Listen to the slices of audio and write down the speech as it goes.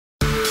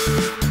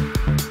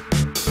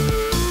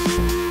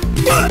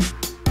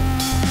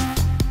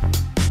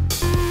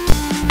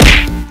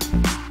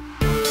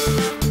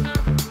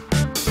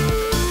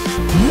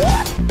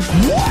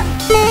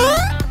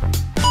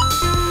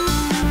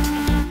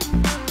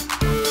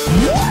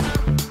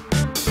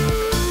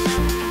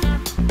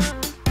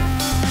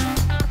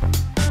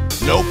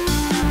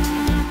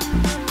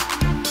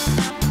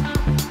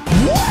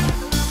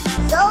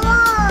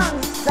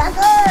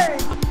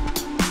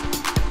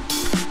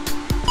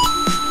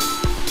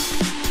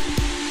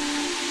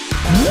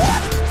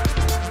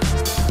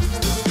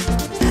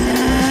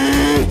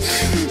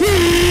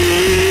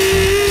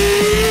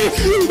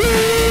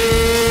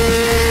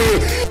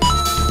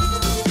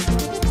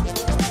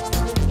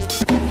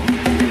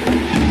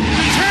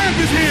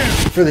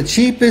For the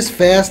cheapest,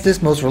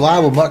 fastest, most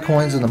reliable MUT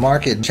coins in the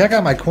market, check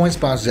out my coin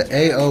sponsors at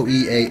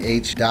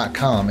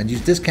AOEAH.com and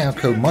use discount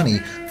code MONEY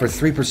for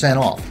 3%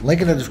 off.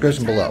 Link in the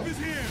description below.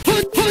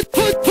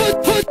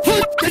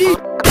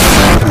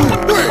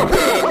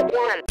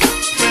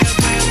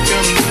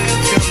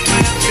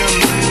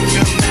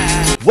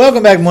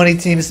 Welcome back, Money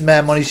Team. This is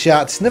Mad Money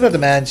Shot. Snip at the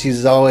Madden Cheese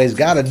as always.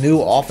 Got a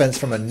new offense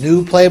from a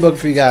new playbook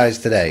for you guys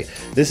today.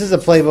 This is a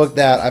playbook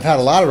that I've had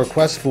a lot of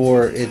requests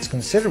for. It's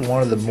considered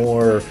one of the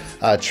more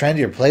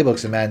trendier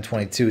playbooks in Madden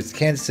 22. It's the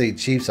Kansas City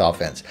Chiefs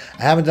offense.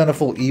 I haven't done a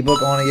full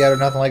ebook on it yet or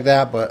nothing like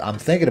that, but I'm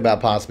thinking about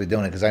possibly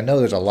doing it because I know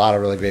there's a lot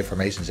of really great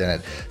formations in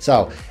it.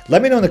 So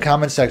let me know in the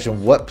comment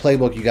section what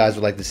playbook you guys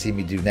would like to see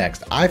me do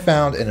next. I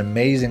found an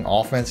amazing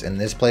offense in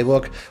this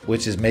playbook,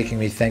 which is making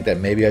me think that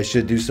maybe I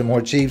should do some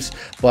more Chiefs,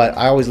 but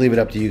I always leave it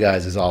up to you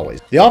guys as always.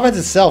 The offense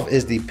itself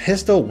is the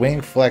pistol wing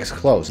flex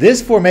close.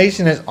 This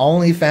formation is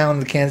only found in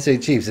the Kansas City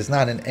Chiefs. It's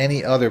not in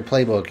any other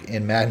playbook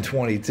in Madden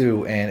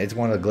 22, and it's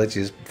one of the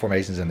glitchiest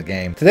formations in the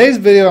game. Today's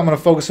video, I'm going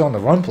to focus on the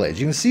run plays.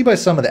 You can see by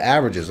some of the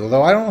averages,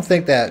 although I don't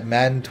think that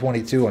Madden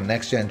 22 on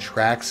Next Gen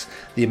tracks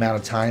the amount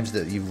of times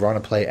that you run a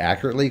play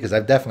accurately, because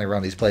I've definitely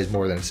run these plays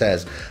more than it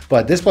says.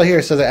 But this play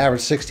here says I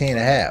average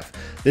 16.5.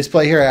 This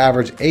play here I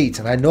average 8,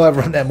 and I know I've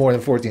run that more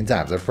than 14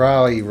 times. I've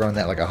probably run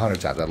that like 100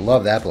 times. I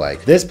love that play.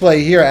 This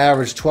play here I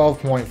averaged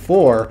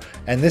 12.4,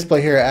 and this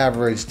play here I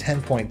averaged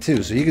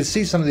 10.2. So you can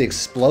see some of the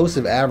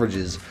explosive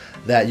averages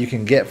that you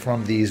can get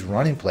from these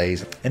running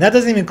plays. And that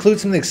doesn't even include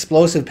some of the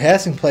explosive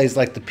passing plays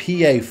like the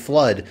PA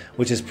flood,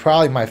 which is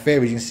probably my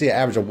favorite. You can see I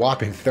average a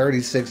whopping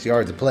 36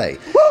 yards a play.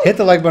 Woo! Hit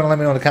the like button and let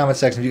me know in the comment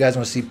section if you guys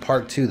want to see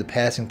part 2, the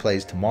passing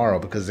plays, tomorrow,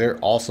 because there are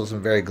also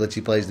some very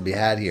glitchy plays to be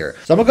had here.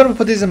 So I'm going to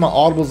put these in my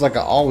audibles like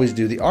I always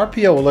do. The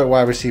RPO alert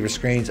wide receiver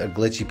screens a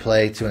glitchy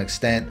play to an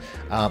extent.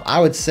 I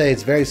would say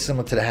it's very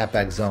similar to the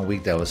halfback zone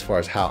weak though as far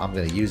as how I'm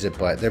going to use it,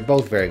 but they're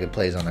both very good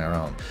plays on their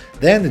own.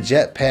 Then the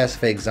jet pass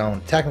fake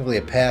zone, technically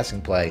a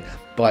passing play,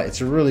 but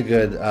it's a really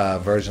good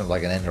version of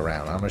like an end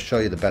around. I'm going to show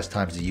you the best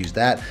times to use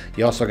that.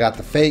 You also got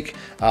the fake.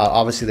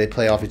 Obviously they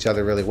play off each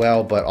other really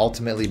well, but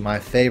ultimately my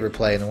favorite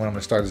play, and the one I'm going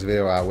to start this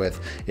video out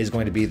with, is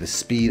going to be the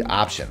speed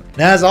option.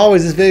 Now as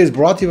always, this video is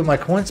brought to you by my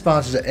coin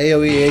sponsors at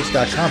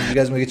AOEAH.com. If you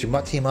guys want to get your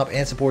MUT team up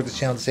and support this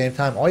channel at the same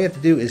time, all you have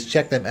to do is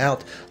check them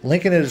out.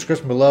 Link in the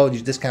description below and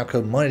use discount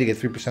code MONEY to get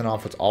 3%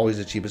 off. It's always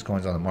the cheapest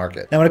coins on the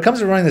market. Now when it comes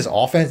to running this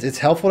offense, it's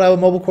helpful to have a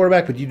mobile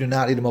quarterback, but you do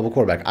not need a mobile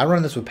quarterback. I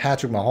run this with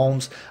Patrick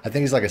Mahomes. I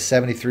think he's like a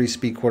 73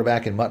 speed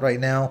quarterback in MUT right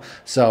now,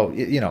 so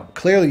you know,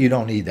 clearly you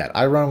don't need that.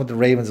 I run with the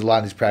Ravens a lot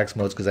in these practice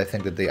modes because I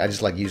think that I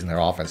just like using their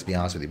offense, to be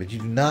honest with you. But you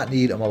do not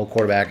need a mobile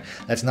quarterback.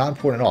 That's not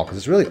important at all because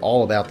it's really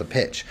all about the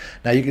pitch.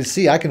 Now you can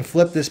see I can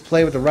flip this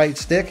play with the right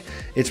stick.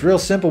 It's real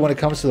simple when it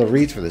comes to the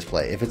reads for this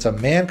play. If it's a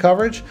man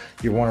coverage,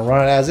 you want to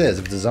run it as is.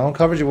 If it's a zone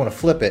coverage, you want to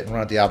flip it and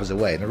run it the opposite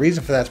way. And the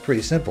reason for that's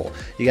pretty simple.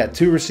 You got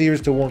 2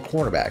 receivers to 1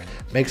 cornerback.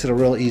 Makes it a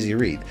real easy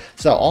read.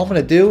 So all I'm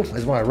going to do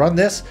is when I run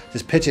this,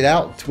 just pitch it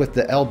out with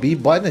the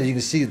LB button, and you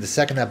can see the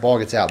second that ball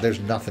gets out, there's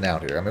nothing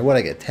out here. I mean, what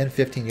I get,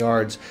 10-15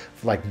 yards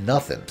for like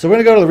nothing. So we're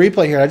gonna go to the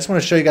replay here. I just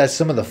want to show you guys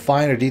some of the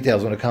finer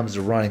details when it comes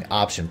to running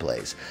option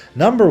plays.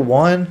 Number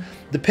 1,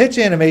 the pitch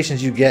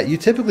animations you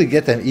typically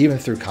get them even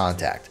through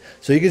contact.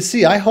 So you can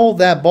see I hold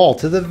that ball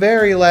to the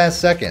very last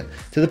second,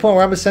 to the point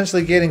where I'm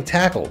essentially getting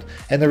tackled.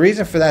 And the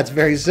reason for that's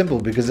very simple,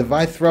 because if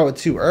I throw it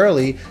too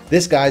early,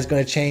 this guy's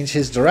going to change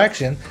his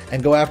direction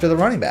and go after the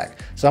running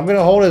back. So I'm going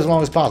to hold it as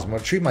long as possible. I'm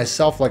going to treat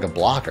myself like a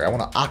blocker. I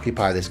want to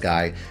occupy this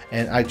guy,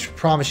 and I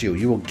promise you,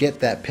 you will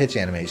get that pitch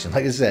animation.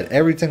 Like I said,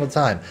 every single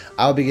time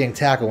I'll be getting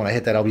tackled when I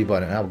hit that LB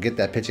button, and I will get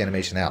that pitch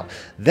animation out.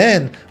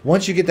 Then,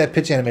 once you get that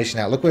pitch animation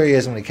out, look where he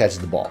is when he catches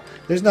the ball.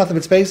 There's nothing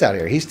but space out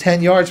here. He's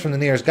 10 yards from the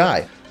nearest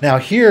guy. Now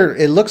here,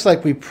 it looks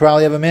like we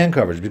probably have a man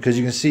coverage because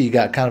you can see you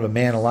got kind of a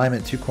man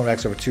alignment, 2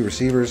 cornerbacks over 2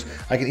 receivers.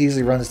 I can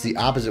easily run this the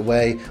opposite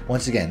way.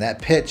 Once again, that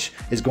pitch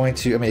is going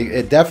to, I mean,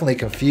 it definitely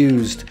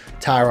confused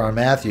Tyrann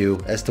Mathieu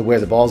as to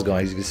where the ball's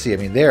going. As you can see, I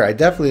mean, there, I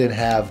definitely didn't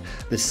have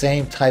the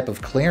same type of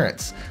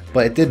clearance,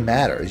 but it didn't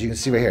matter. As you can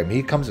see right here, I mean,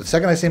 he comes, the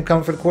second I see him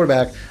coming for the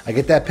quarterback, I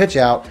get that pitch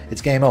out,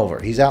 it's game over.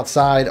 He's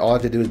outside, all I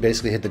have to do is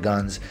basically hit the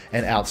guns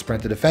and out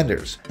sprint the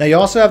defenders. Now you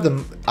also have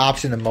the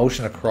option to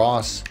motion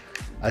across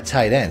a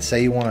tight end.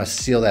 Say you want to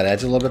seal that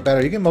edge a little bit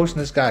better, you can motion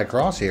this guy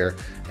across here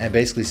and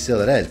basically seal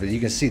that edge. But you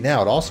can see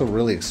now it also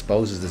really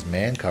exposes this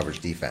man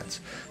coverage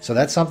defense. So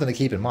that's something to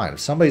keep in mind. If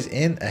somebody's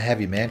in a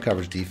heavy man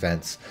coverage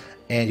defense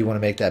and you want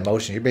to make that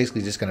motion, you're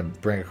basically just going to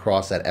bring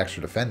across that extra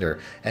defender,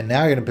 and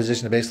now you're in a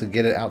position to basically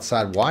get it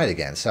outside wide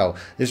again. So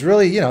there's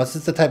really, you know, it's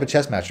just the type of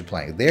chess match you're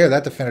playing. There,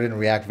 that defender didn't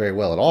react very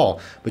well at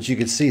all, but you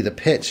can see the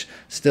pitch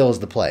still is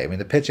the play. I mean,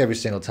 the pitch every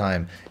single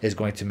time is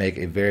going to make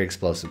a very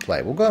explosive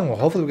play. We'll go and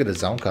hopefully we'll get a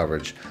zone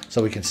coverage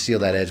so we can seal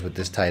that edge with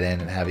this tight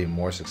end and have even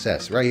more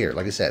success. Right here,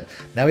 like I said,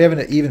 now we have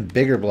an even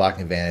bigger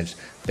blocking advantage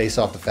based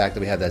off the fact that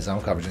we have that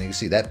zone coverage. And you can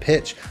see that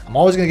pitch, I'm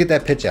always going to get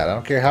that pitch out. I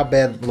don't care how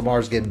bad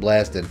Lamar's getting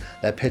blasted,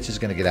 that pitch is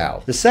going to get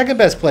out. The second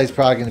best play is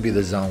probably going to be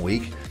the zone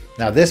weak.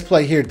 Now this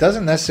play here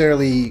doesn't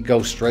necessarily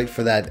go straight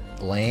for that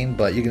lane,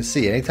 but you can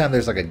see anytime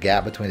there's like a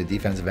gap between the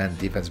defensive end and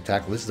defensive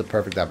tackle, this is the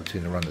perfect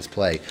opportunity to run this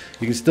play.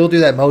 You can still do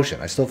that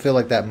motion. I still feel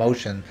like that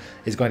motion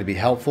is going to be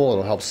helpful.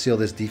 It'll help seal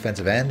this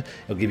defensive end.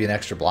 It'll give you an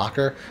extra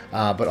blocker,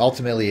 but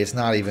ultimately it's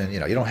not even, you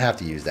don't have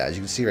to use that. As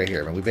you can see right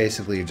here, I mean, we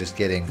basically are just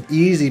getting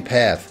easy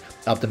path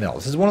up the middle.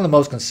 This is one of the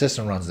most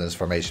consistent runs in this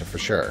formation for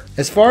sure.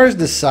 As far as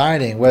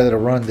deciding whether to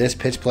run this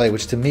pitch play,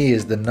 which to me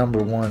is the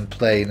 #1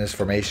 play in this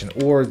formation,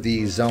 or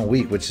the zone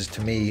weak, which is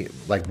to me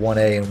like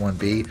 1A and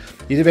 1B,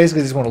 you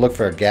basically just want to look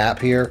for a gap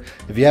here.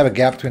 If you have a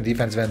gap between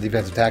defensive end and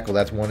defensive tackle,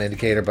 that's one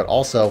indicator, but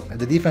also if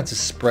the defense is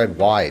spread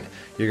wide,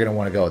 you're going to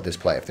want to go with this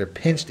play. If they're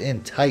pinched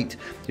in tight,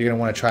 you're going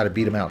to want to try to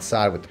beat them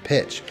outside with the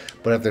pitch.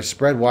 But if they're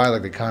spread wide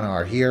like they kind of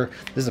are here,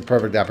 this is a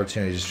perfect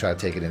opportunity to just try to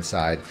take it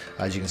inside.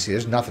 As you can see,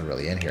 there's nothing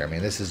really in here. I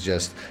mean, this is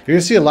just, you're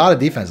going to see a lot of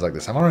defense like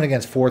this. I'm running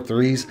against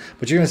 4-3s,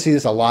 but you're going to see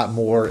this a lot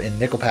more in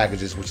nickel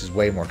packages, which is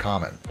way more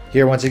common.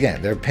 Here, once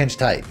again, they're pinched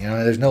tight.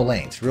 There's no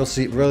lanes.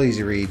 Real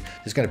easy read.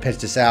 Just going to pitch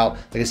this out.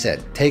 Like I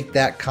said, take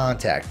that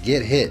contact,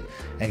 get hit,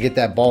 and get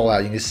that ball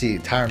out. You can see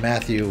Tyrann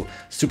Mathieu,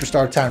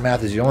 superstar Tyrann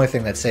Mathieu is the only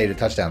thing that saved a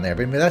touchdown there.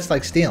 But I mean, that's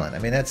like stealing. I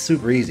mean, that's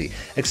super easy,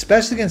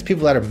 especially against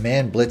people that are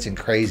man blitzing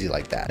crazy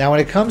like that. Now, when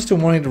it comes to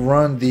wanting to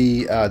run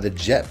the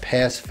jet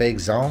pass fake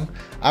zone,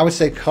 I would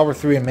say cover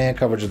 3 and man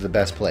coverage are the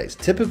best plays.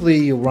 Typically,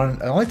 you run.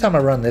 The only time I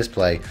run this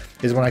play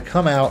is when I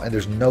come out and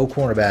there's no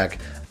cornerback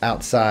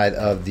outside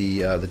of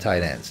the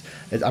tight ends.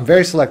 I'm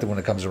very selective when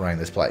it comes to running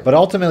this play. But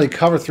ultimately,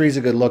 cover 3 is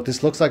a good look.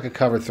 This looks like a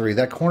cover 3.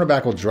 That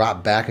cornerback will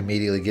drop back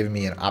immediately, giving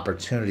me an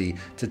opportunity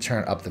to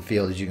turn up the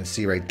field. As you can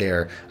see right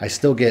there, I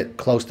still get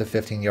close to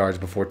 15 yards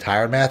before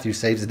Tyrann Mathieu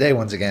saves the day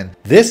once again.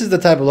 This is the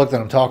type of look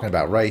that I'm talking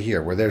about right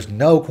here, where there's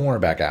no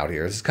cornerback out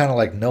here. This is kind of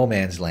like no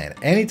man's land.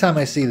 Anytime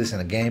I see this in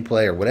a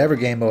gameplay or whatever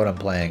game mode I'm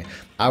playing,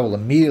 I will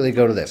immediately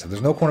go to this. If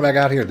there's no cornerback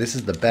out here, this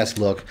is the best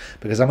look,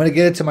 because I'm going to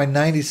get it to my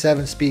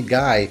 97 speed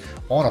guy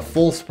on a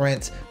full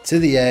sprint to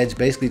the edge,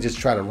 basically just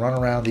try to run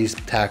around these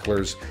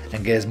tacklers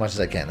and get as much as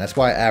I can. That's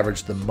why I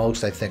averaged the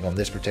most, I think, on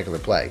this particular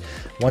play.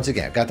 Once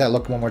again, got that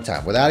look one more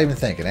time without even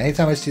thinking.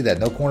 Anytime I see that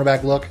no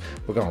cornerback look,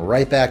 we're going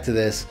right back to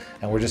this,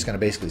 and we're just going to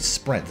basically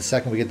sprint the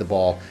second we get the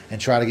ball and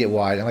try to get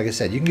wide. And like I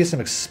said, you can get some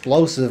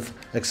explosive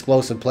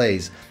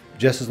plays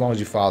just as long as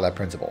you follow that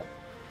principle.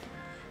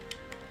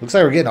 Looks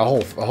like we're getting a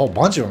whole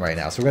bunch of them right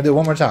now. So we're going to do it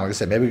one more time. Like I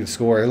said, maybe we can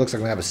score. It looks like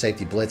we're going to have a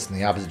safety blitz in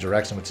the opposite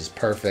direction, which is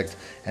perfect.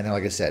 And then,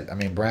 like I said, I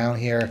mean, Brown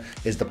here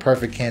is the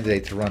perfect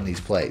candidate to run these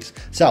plays.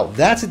 So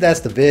that's it. That's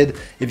the vid.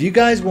 If you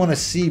guys want to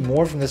see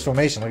more from this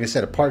formation, like I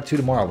said, a part 2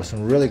 tomorrow with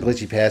some really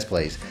glitchy pass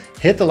plays,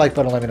 hit the like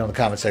button. Let me know in the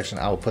comment section.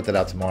 I will put that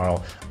out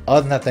tomorrow.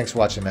 Other than that, thanks for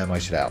watching, man.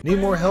 Mike out. Need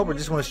more help or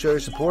just want to show your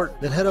support?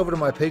 Then head over to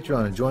my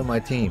Patreon and join my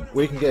team,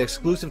 where you can get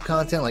exclusive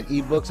content like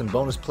ebooks and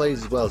bonus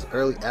plays, as well as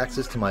early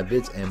access to my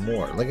vids and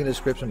more. Link in the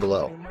description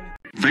below.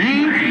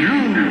 Thank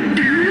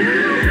you.